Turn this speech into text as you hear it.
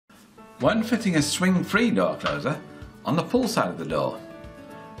When fitting a swing-free door closer on the pull side of the door,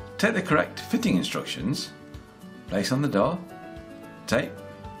 take the correct fitting instructions, place on the door, tape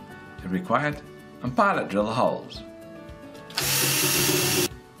if required, and pilot drill the holes.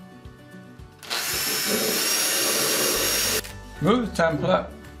 Move the template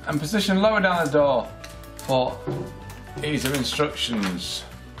and position lower down the door for ease of instructions.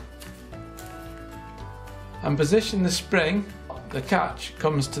 And position the spring. The catch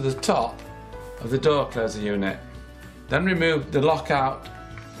comes to the top of the door closer unit. Then remove the lockout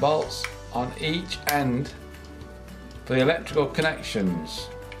bolts on each end for the electrical connections.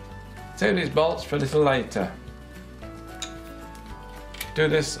 Save these bolts for a little later. Do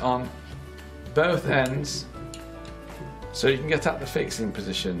this on both ends so you can get at the fixing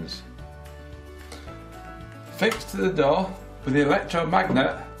positions. Fix to the door with the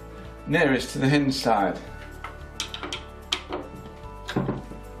electromagnet nearest to the hinge side.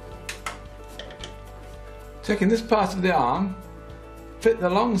 Taking this part of the arm, fit the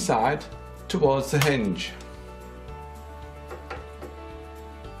long side towards the hinge.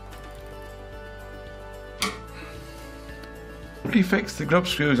 Refix the grub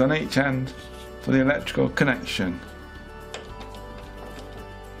screws on each end for the electrical connection.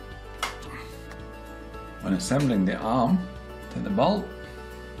 When assembling the arm, take the bolt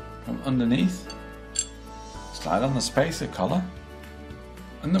from underneath, slide on the spacer collar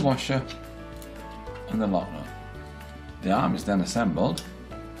and the washer and the lock nut. The arm is then assembled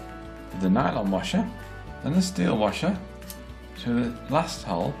with the nylon washer and the steel washer to the last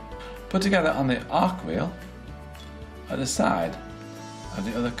hole put together on the arc wheel at the side of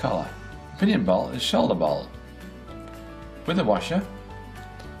the other collar. The pinion bolt is shoulder bolt with the washer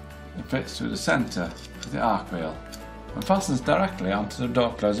that fits through the centre of the arc wheel and fastens directly onto the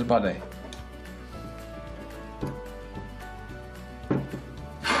door closer body.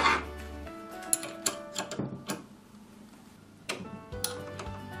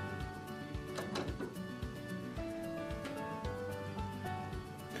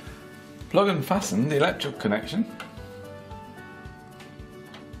 Plug and fasten the electrical connection.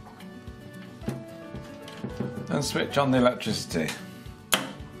 Then switch on the electricity.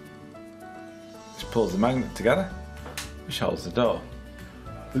 This pulls the magnet together, which holds the door.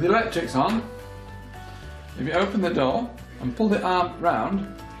 With the electrics on, if you open the door and pull the arm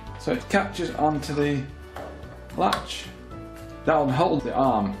round so it catches onto the latch, that will hold the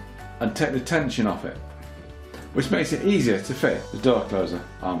arm and take the tension off it, which makes it easier to fit the door closer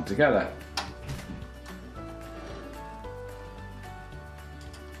arm together.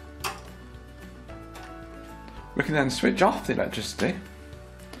 We can then switch off the electricity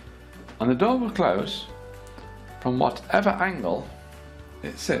and the door will close from whatever angle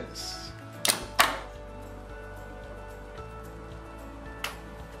it sits.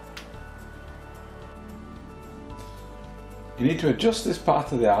 You need to adjust this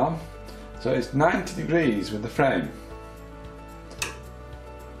part of the arm so it's 90 degrees with the frame.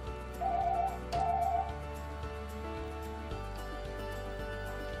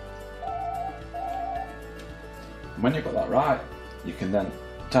 When you've got that right, you can then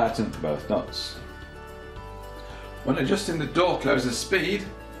tighten both nuts. When adjusting the door closer speed,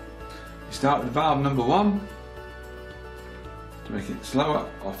 you start with valve number 1 to make it slower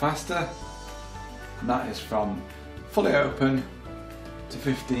or faster, and that is from fully open to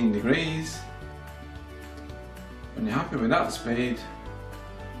 15 degrees. When you're happy with that speed,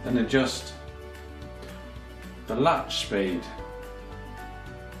 then adjust the latch speed.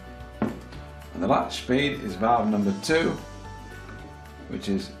 And the latch speed is valve number 2, which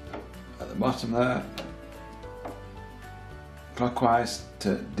is at the bottom there, clockwise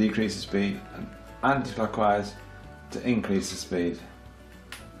to decrease the speed and anti-clockwise to increase the speed.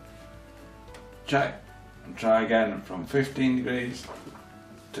 Check and try again from 15 degrees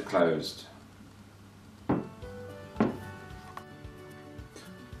to closed.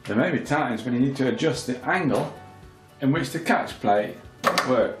 There may be times when you need to adjust the angle in which the catch plate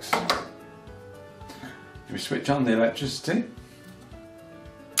works. We switch on the electricity.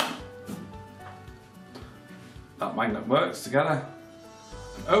 That magnet works together.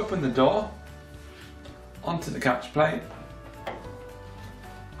 And open the door onto the catch plate.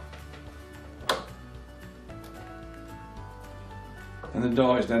 And the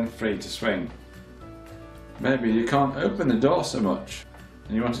door is then free to swing. Maybe you can't open the door so much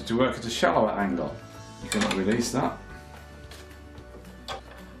and you want it to work at a shallower angle. You can release that.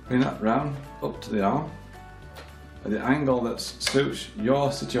 Bring that round up to the arm at the angle that suits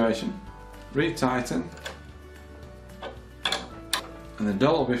your situation. Retighten and the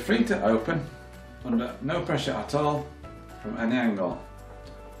door will be free to open under no pressure at all from any angle.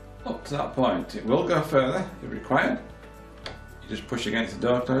 Up up to that point. It will go further if required. You just push against the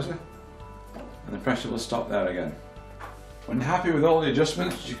door closer and the pressure will stop there again. When you're happy with all the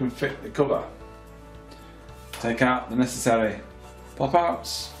adjustments, you can fit the cover. Take out the necessary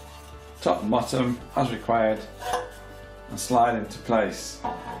pop-outs, top and bottom as required, and slide into place.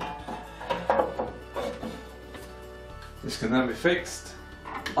 This can then be fixed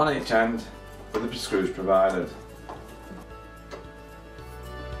on each end with the screws provided.